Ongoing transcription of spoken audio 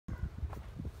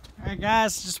Hey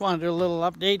guys, just wanted to do a little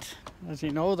update. As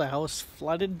you know, the house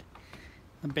flooded,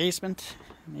 the basement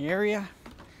and the area.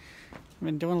 I've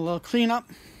been doing a little cleanup.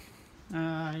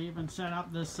 I even set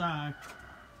up this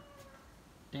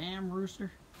damn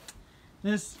rooster.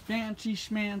 This fancy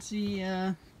schmancy,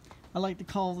 I like to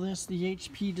call this the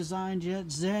HP Design Jet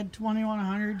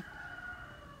Z2100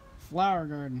 flower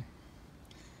garden.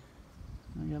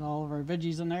 I got all of our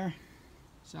veggies in there.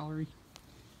 Celery.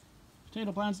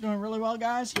 Potato plant's doing really well,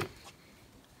 guys.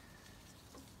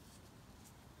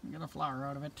 Got a flower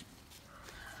out of it.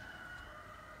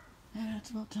 And it's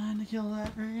about time to kill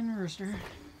that friggin' rooster.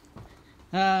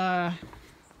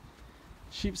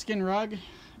 Sheepskin rug.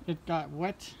 It got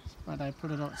wet, but I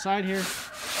put it outside here.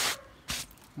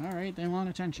 Alright, they want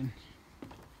attention.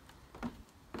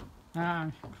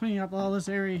 Cleaning up all this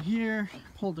area here.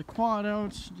 Pulled the quad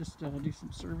out, just to do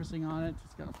some servicing on it.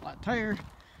 It's got a flat tire.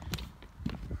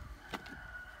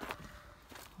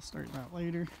 I'll start that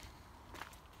later.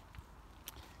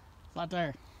 Flat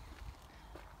tire.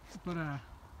 Let's put a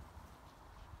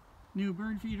new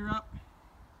bird feeder up.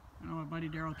 I know my buddy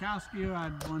Darren Charron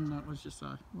had one that was just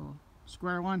a little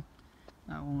square one.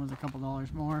 That one was a couple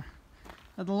dollars more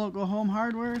at the local home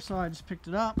hardware, so I just picked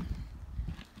it up.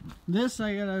 This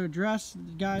I gotta address,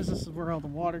 guys. This is where all the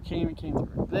water came. It came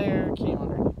through there, came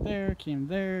underneath there, came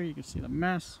there. You can see the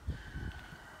mess.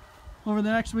 Over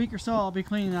the next week or so, I'll be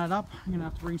cleaning that up. I'm gonna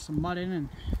have to bring some mud in and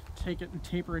take it and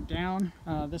taper it down.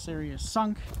 This area is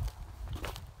sunk.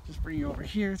 Just bring you over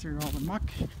here through all the muck.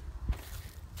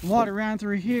 The water ran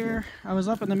through here. I was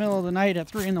up in the middle of the night at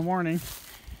 3 in the morning.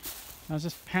 I was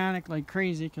just panicked like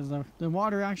crazy because the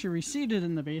water actually receded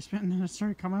in the basement and then it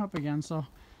started coming up again. So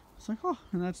it's like, oh,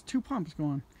 and that's 2 pumps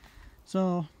going.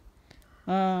 So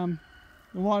the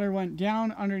water went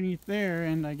down underneath there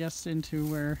and I guess into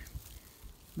where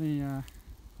the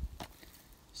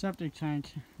septic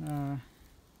tank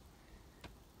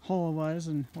hole was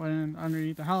and went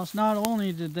underneath the house. Not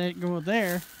only did they go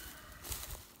there,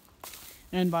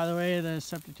 and by the way, the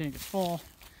septic tank is full,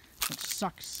 which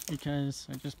sucks because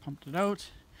I just pumped it out.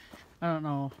 I don't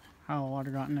know how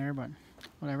water got in there, but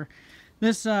whatever.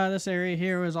 This area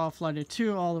here was all flooded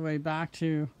too, all the way back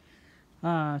to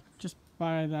just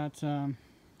by that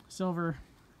silver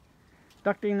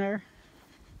ducting there.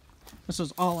 This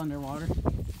was all underwater.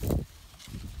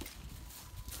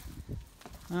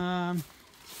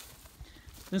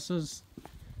 This was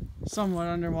somewhat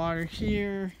underwater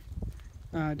here.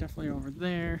 Definitely over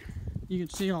there. You can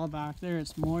see all back there,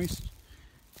 it's moist.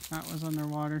 That was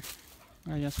underwater.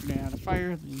 Yesterday I had a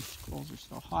fire. These coals are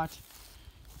still hot.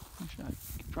 Actually, I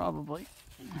could probably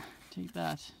take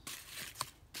that.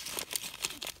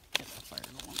 Get that fire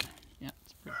going. Yeah,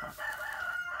 it's pretty hot.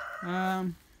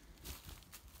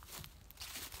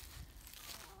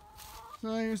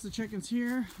 So here's the chickens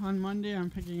here. On Monday I'm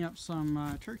picking up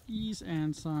some turkeys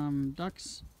and some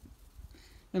ducks.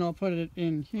 And I'll put it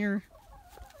in here.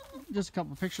 Just a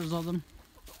couple pictures of them.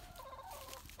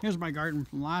 Here's my garden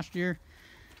from last year.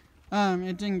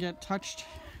 It didn't get touched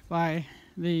by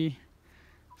the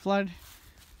flood.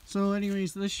 So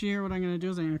anyways, this year what I'm going to do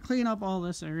is I'm going to clean up all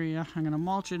this area. I'm going to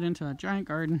mulch it into a giant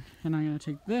garden. And I'm going to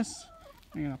take this.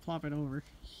 I'm going to plop it over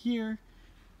here.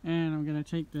 And I'm going to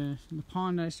take the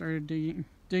pond I started digging.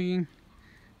 And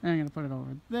I'm going to put it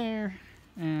over there.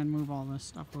 And move all this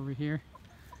stuff over here.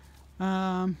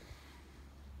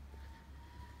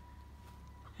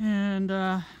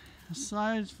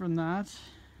 Aside from that,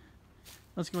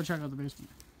 let's go check out the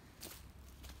basement.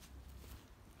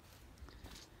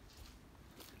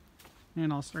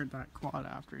 And I'll start that quad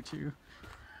after too.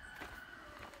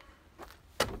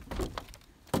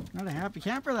 Not a happy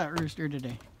camper, that rooster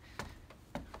today.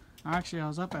 Actually, I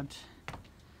was up at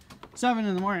 7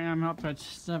 in the morning. I'm up at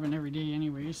 7 every day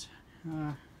anyways.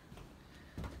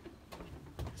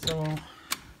 So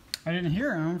I didn't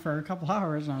hear him for a couple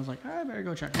hours and I was like, I better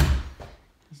go check him.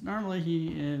 Because normally he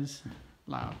is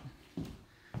loud.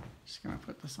 Just gonna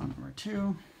put this on number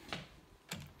 2.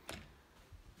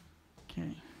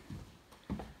 Okay.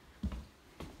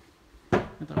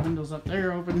 Got the windows up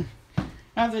there open.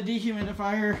 I have the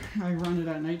dehumidifier. I run it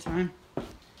at nighttime.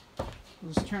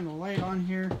 Let's turn the light on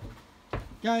here.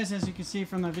 Guys, as you can see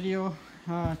from the video,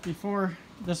 before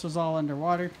this was all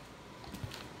underwater.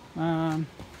 And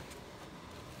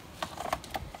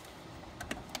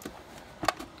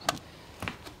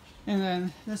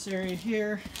then this area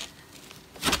here,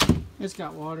 it's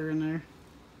got water in there.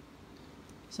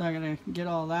 So I'm going to get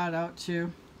all that out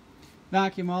too.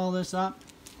 Vacuum all this up.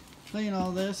 Clean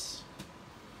all this.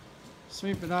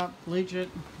 Sweep it up. Bleach it.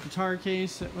 Guitar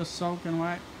case, it was soaking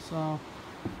wet. So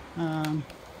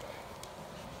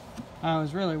I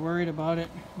was really worried about it,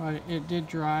 but it did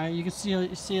dry. You can see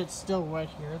it's still wet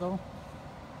here though.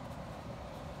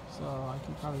 So I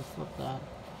can probably flip that.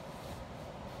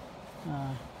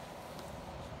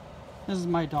 This is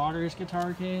my daughter's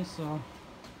guitar case, so,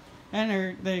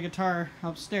 and the guitar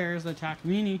upstairs, the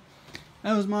Takamine,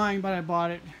 that was mine, but I bought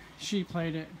it. She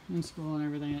played it in school and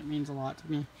everything. It means a lot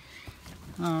to me.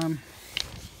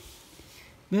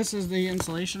 This is the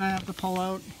insulation I have to pull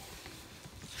out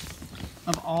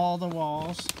of all the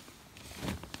walls,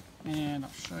 and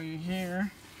I'll show you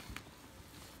here.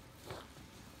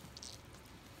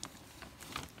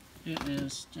 It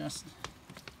is just,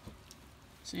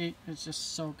 see, it's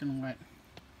just soaking wet.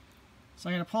 So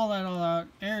I gotta pull that all out,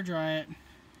 air dry it,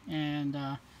 and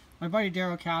my buddy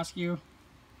Darren Charron,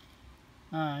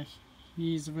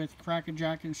 he's with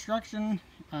Crackerjack Construction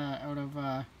out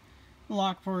of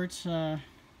Lockport,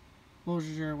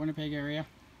 Beausejour, Winnipeg area.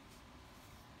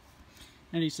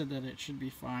 And he said that it should be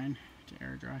fine to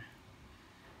air dry.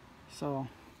 So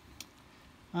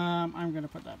I'm going to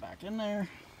put that back in there.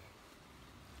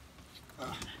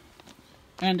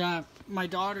 And my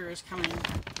daughter is coming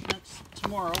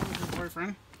tomorrow with her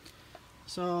boyfriend.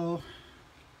 So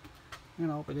I'm going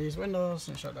to open these windows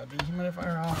and shut that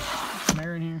dehumidifier off. Some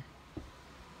air in here.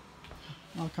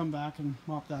 I'll come back and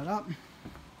mop that up.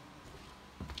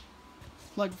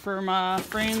 Plug for my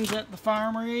friends at the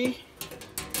farmery.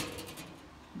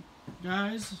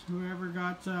 Guys, whoever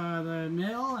got the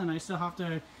mail, and I still have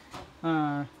to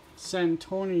send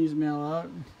Tony's mail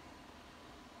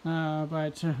out.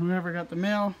 But whoever got the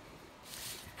mail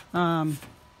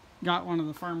got one of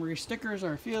the farmery stickers,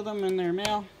 or a few of them, in their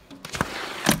mail.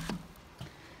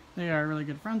 They are really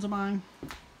good friends of mine.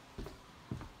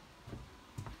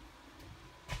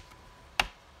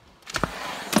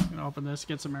 Open this,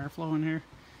 get some airflow in here.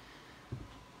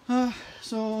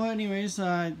 So anyways,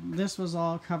 this was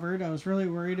all covered. I was really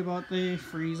worried about the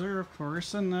freezer, of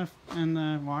course, and the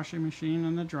washing machine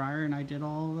and the dryer, and I did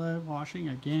all the washing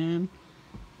again.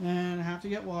 And I have to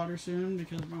get water soon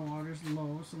because my water's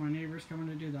low, so my neighbor's coming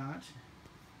to do that.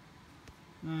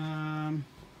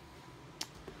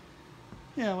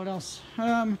 Yeah, what else?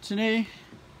 Today,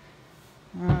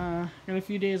 got a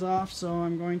few days off, so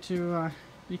I'm going to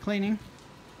be cleaning.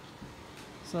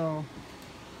 So,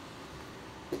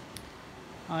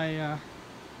 as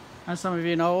some of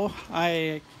you know,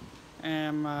 I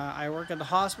work at the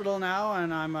hospital now,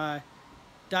 and I'm a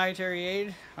dietary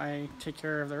aide. I take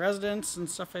care of the residents and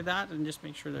stuff like that, and just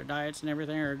make sure their diets and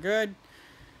everything are good,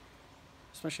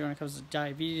 especially when it comes to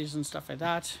diabetes and stuff like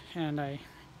that. And I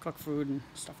cook food and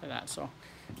stuff like that. So,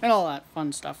 and all that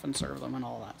fun stuff, and serve them and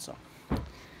all that. So,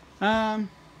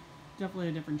 definitely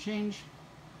a different change.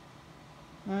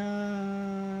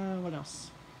 What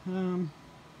else?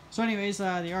 So anyways,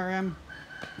 the RM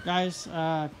guys,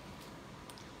 I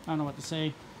don't know what to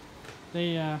say.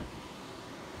 They're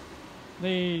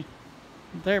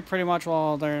pretty much,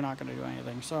 well, they're not going to do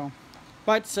anything. So,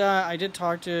 but I did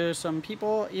talk to some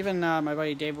people, even my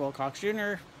buddy Dave Wilcox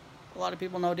Jr. A lot of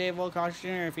people know Dave Wilcox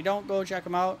Jr. If you don't, go check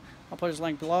him out. I'll put his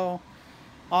link below.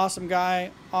 Awesome guy,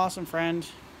 awesome friend,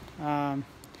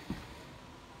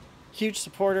 huge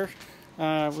supporter.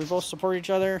 We both support each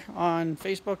other on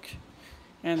Facebook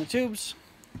and the tubes,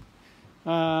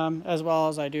 as well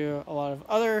as I do a lot of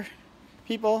other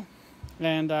people.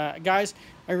 And guys,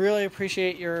 I really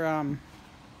appreciate your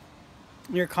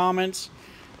comments.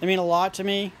 They mean a lot to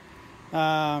me.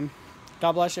 God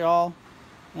bless you all.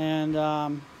 And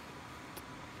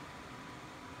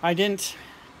I didn't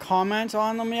comment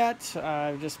on them yet.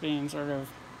 I've just been sort of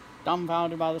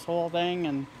dumbfounded by this whole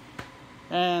thing,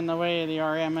 and the way the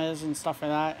RM is and stuff like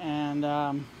that,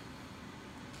 and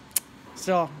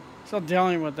still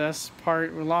dealing with this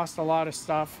part. We lost a lot of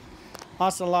stuff,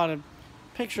 lost a lot of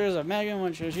pictures of Megan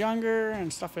when she was younger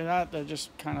and stuff like that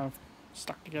just kind of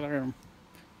stuck together and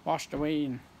washed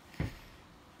away,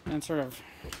 and sort of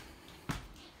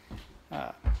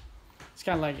it's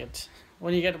kind of like it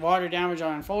when you get water damage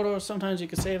on photos. Sometimes you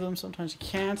can save them, sometimes you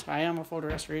can't. I am a photo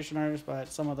restoration artist,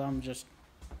 but some of them just,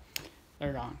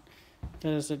 they're gone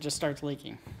because it just starts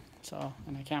leaking. So,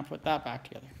 and I can't put that back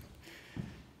together.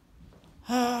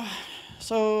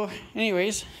 So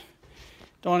anyways,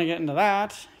 don't want to get into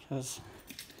that because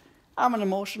I'm an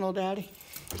emotional daddy.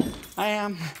 I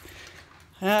am.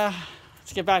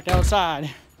 Let's get back outside.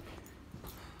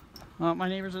 Well, my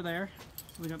neighbors are there.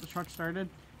 So we got the truck started.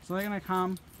 So they're gonna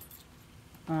come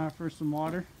for some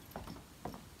water.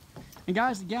 And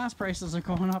guys, the gas prices are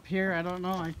going up here. I don't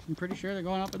know. I'm pretty sure they're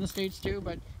going up in the States too,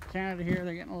 but Canada here,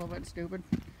 they're getting a little bit stupid.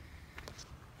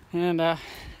 And I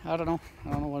don't know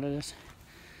what it is.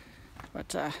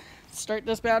 But start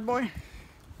this bad boy.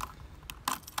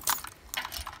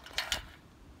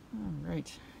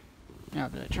 Right. Now,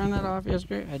 did I turn that off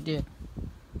yesterday? I did.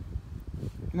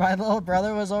 My little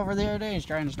brother was over the other day. He's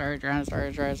trying to start. And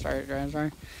I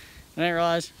didn't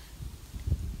realize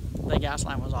the gas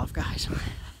line was off, guys.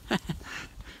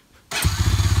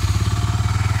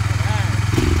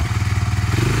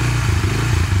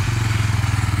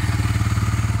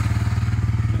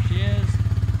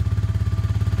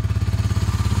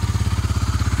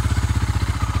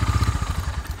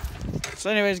 So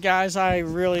anyways, guys, I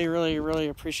really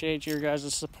appreciate your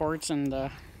guys' supports and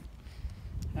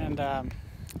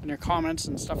your comments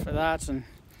and stuff like that, and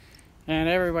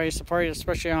everybody's support,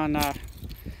 especially on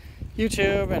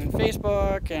YouTube and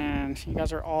Facebook. And you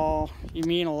guys are all, you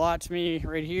mean a lot to me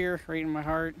right here, right in my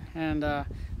heart. And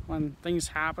when things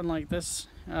happen like this,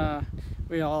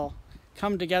 we all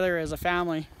come together as a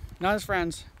family, not as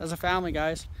friends, as a family,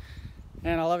 guys.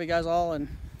 And I love you guys all, and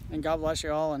God bless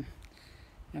you all, and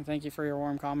thank you for your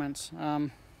warm comments.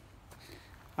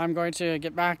 I'm going to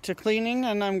get back to cleaning,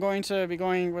 and I'm going to be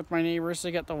going with my neighbors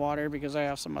to get the water because I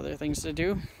have some other things to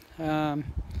do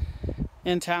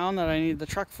in town that I need the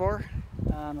truck for,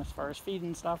 as far as feed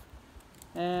and stuff.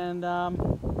 And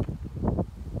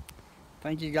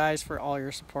thank you guys for all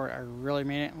your support. I really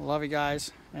mean it. Love you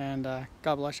guys, and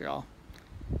God bless you all.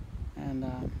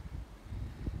 And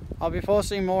I'll be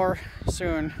posting more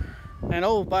soon. And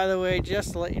oh, by the way,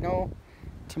 just to let you know,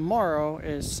 tomorrow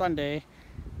is Sunday,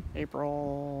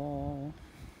 April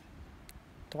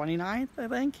 29th, I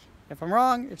think. If I'm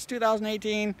wrong, it's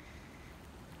 2018.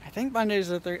 I think Monday's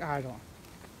the 3rd. I don't know.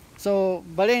 So,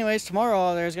 but anyways,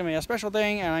 tomorrow there's going to be a special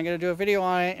thing, and I'm going to do a video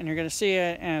on it, and you're going to see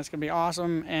it, and it's going to be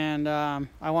awesome. And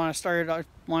I want to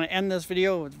end this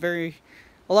video with a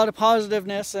lot of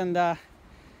positiveness. And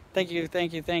thank you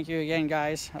again,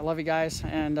 guys. I love you guys,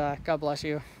 and God bless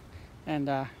you. And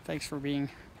thanks for being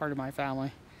part of my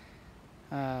family.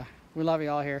 We love you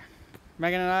all here.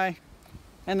 Megan and I,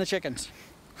 and the chickens.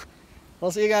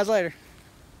 We'll see you guys later.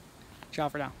 Ciao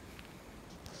for now.